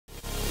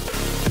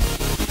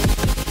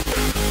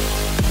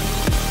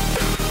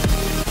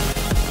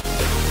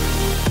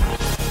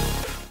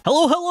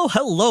Hello, hello,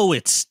 hello.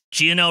 It's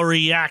GNL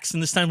Reacts,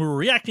 and this time we're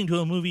reacting to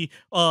a movie.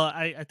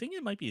 I think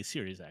it might be a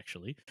series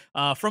actually.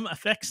 From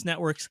FX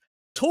Networks.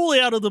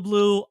 Totally out of the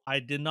blue. I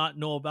did not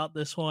know about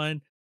this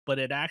one, but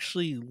it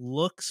actually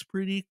looks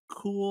pretty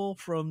cool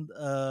from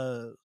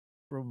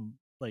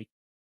like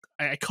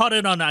I caught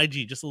it on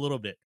IG just a little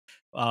bit.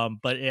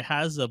 But it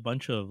has a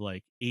bunch of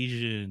like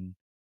Asian,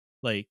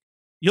 like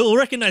you'll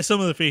recognize some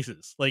of the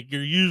faces, like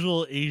your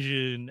usual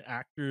Asian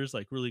actors,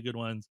 like really good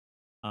ones.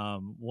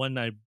 One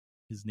I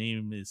His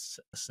name is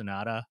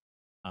Sonata.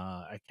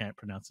 I can't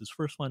pronounce his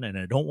first one, and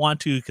I don't want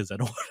to because I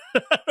don't,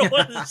 I don't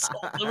want to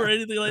insult him or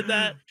anything like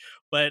that.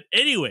 But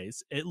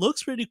anyways, it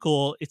looks pretty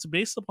cool. It's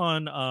based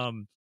upon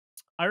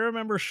I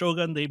remember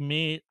Shogun.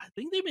 I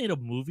think they made a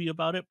movie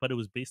about it, but it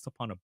was based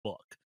upon a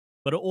book,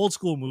 but an old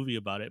school movie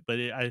about it. But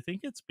I think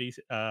it's based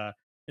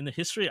in the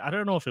history. I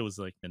don't know if it was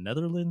like the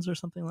Netherlands or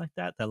something like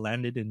that that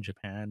landed in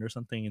Japan or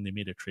something, and they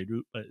made a trade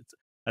route. But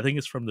I think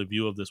it's from the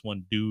view of this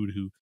one dude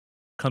who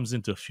comes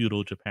into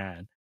feudal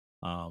Japan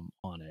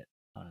on it.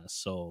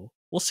 So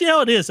we'll see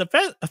how it is.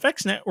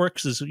 FX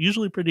Networks is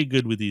usually pretty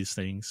good with these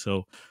things.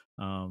 So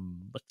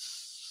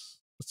let's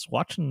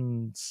watch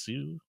and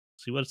see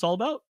what it's all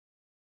about.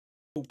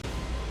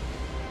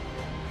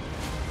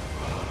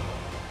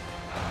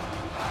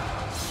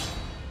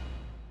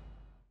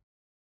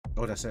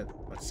 Oh, that's it.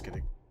 I'm just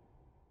kidding.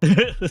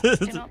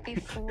 Do not be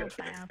fooled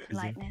by our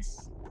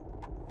politeness.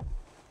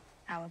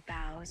 Our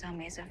bows are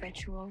made of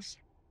rituals.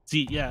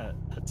 See, yeah,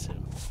 that's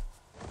him.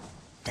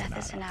 Death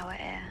is in our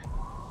air.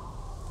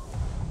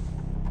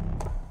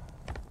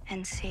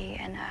 And sea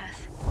and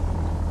earth.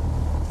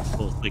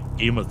 Well, it's like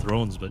Game of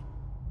Thrones, but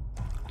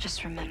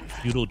Just remember.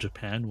 feudal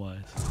Japan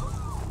wise.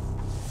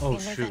 Oh, we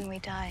live shoot. and we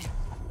die.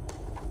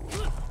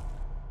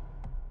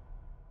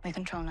 We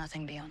control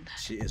nothing beyond that.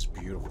 She is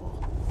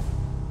beautiful.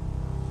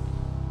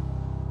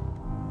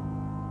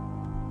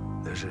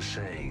 There's a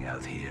saying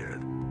out here,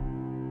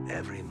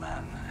 every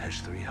man has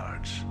three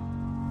hearts.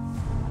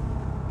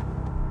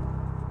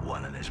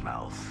 One in his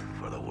mouth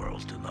for the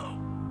world to know.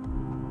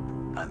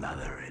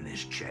 Another in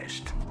his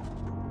chest,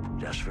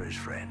 just for his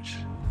friends.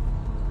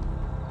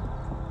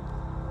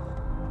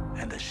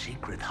 And a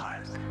secret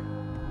heart,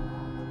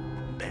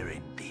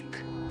 buried deep,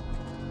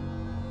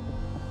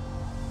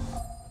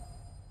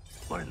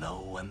 where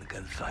no one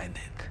can find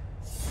it.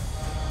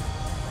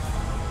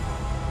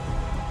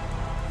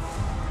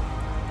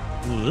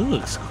 Ooh, it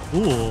looks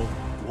cool.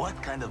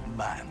 What kind of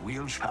man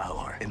wields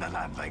power in a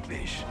land like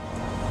this?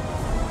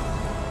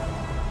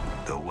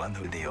 The one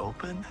with the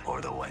open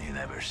or the one you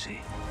never see?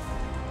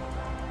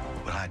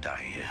 Will I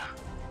die here?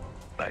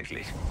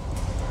 Likely.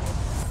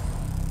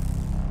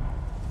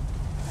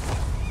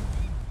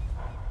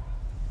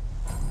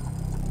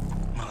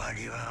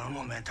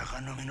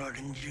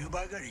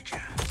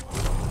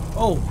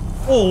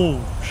 Oh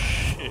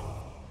shit.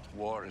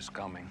 War is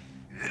coming.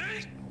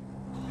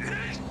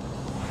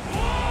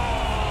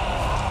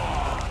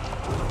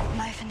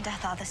 Life and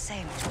death are the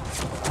same.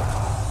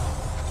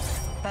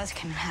 Both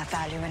can have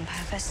value and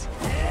purpose.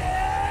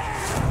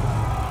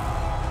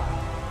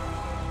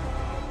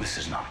 This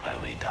is not where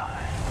we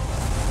die.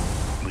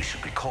 We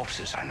should be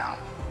corpses, I know.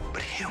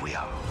 But here we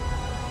are.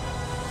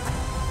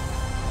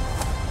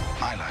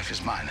 My life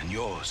is mine and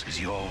yours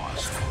is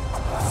yours.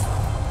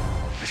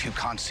 If you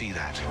can't see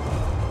that,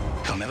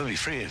 you'll never be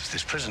free of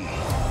this prison.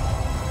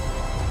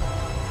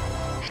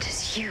 It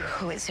is you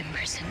who is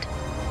imprisoned.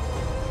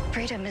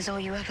 Freedom is all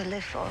you ever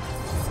live for.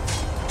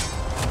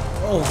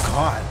 Oh,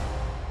 God.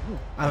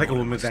 I like a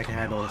woman that can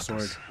handle a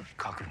sword.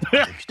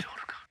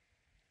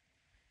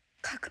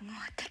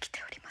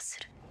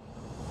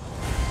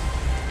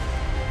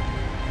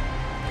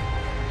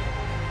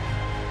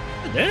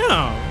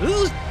 Damn.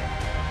 This is...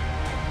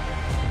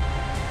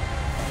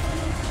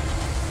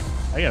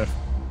 I gotta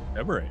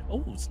February.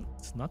 Oh, it's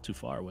not too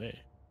far away.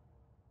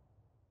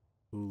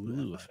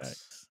 Hulu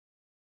effects.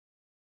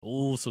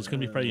 Oh, so it's gonna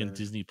be probably in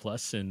Disney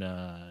Plus in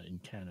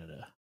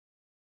Canada.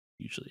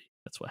 Usually,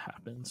 that's what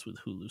happens with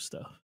Hulu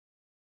stuff.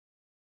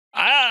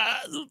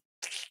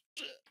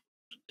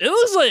 It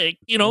was like,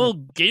 you know,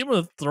 Game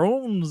of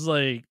Thrones,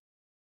 like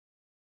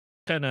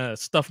kind of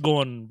stuff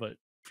going, but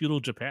feudal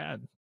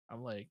Japan.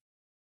 I'm like,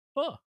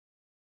 oh,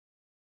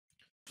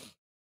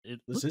 it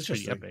This looks is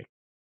pretty interesting. epic.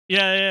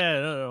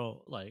 Yeah,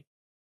 no, like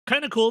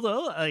kind of cool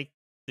though. Like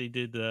they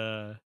did,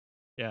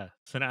 yeah.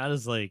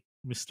 Sonata's like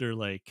Mr.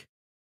 Like,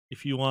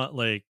 if you want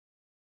a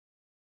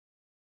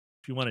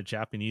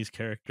Japanese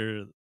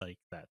character like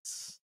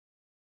that's,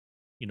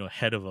 you know,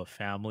 head of a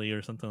family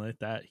or something like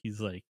that, he's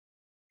like,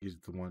 He's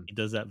the one. he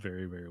does that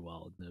very, very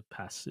well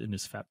in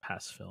his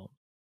past film.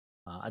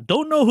 I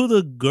don't know who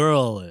the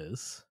girl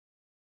is.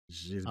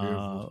 She's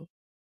beautiful.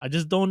 I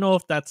just don't know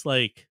if that's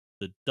like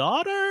the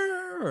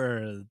daughter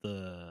or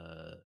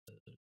the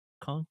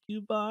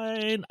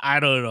concubine. I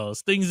don't know.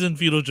 Things in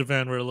feudal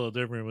Japan were a little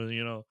different, but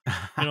you know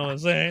what I'm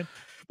saying.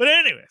 But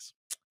anyways,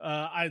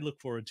 I look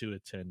forward to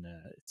it, and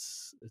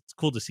it's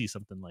cool to see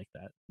something like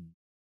that.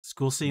 It's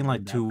cool seeing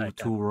like that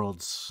two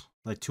worlds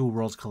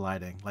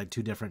colliding, like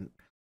two different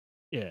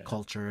Yeah,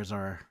 cultures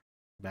are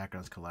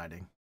backgrounds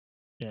colliding.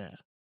 Yeah,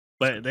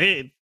 but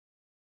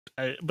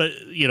but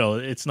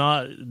it's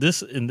not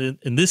this in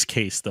this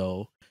case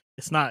though.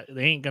 It's not.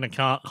 They ain't gonna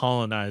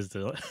colonize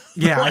the.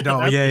 Yeah, I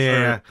know.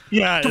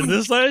 Yeah. In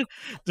this line,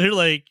 they're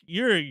like,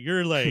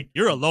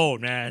 you're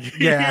alone, man.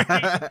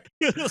 Yeah.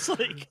 It's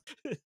like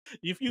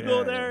if you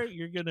go there,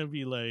 you're gonna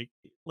be like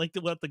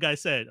what the guy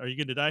said. Are you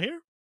gonna die here?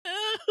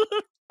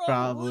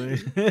 Probably.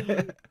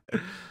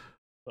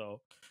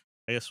 So,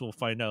 I guess we'll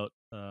find out.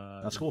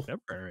 That's in cool.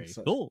 February.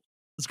 So- Cool.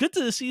 It's good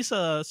to see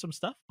some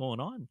stuff going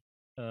on.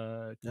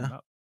 Come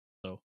out.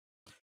 So,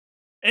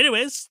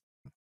 anyways,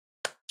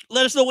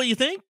 let us know what you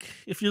think.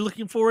 If you're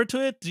looking forward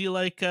to it, do you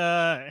like?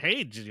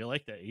 Hey, did you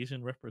like the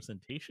Asian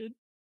representation?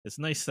 It's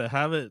nice to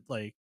have it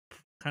like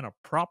kind of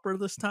proper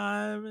this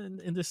time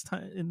in this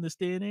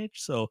day and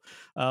age. So,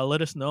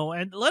 let us know,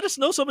 and let us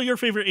know some of your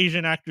favorite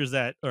Asian actors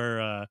that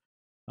are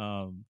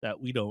that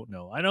we don't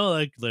know. I know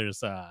like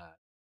there's a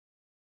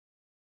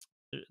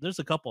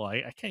couple.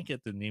 I can't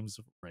get the names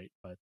right,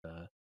 but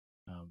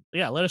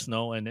yeah, let us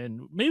know,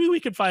 and maybe we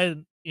could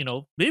find,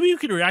 maybe you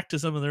could react to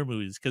some of their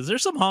movies, because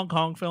there's some Hong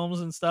Kong films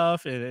and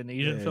stuff and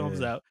Asian films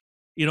that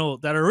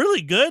that are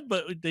really good,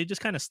 but they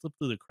just kind of slip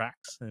through the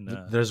cracks. And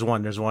there's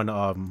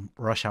one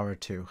Rush Hour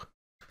 2.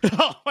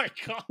 Oh my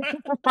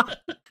god.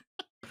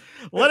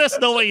 Let us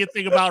know what you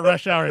think about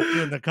Rush Hour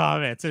 2 in the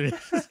comments.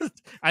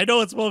 I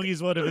know it's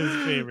Smokey's one of his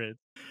favorites.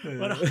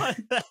 But on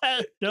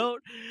that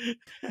note,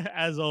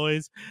 as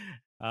always,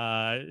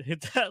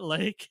 hit that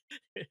like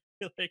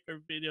our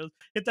videos,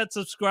 hit that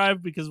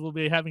subscribe, because we'll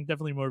be having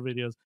definitely more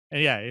videos.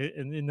 And yeah,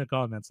 in the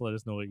comments, let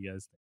us know what you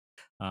guys think.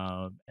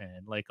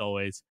 And like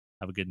always,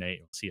 have a good night.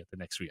 We'll see you at the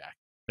next react.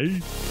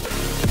 Peace.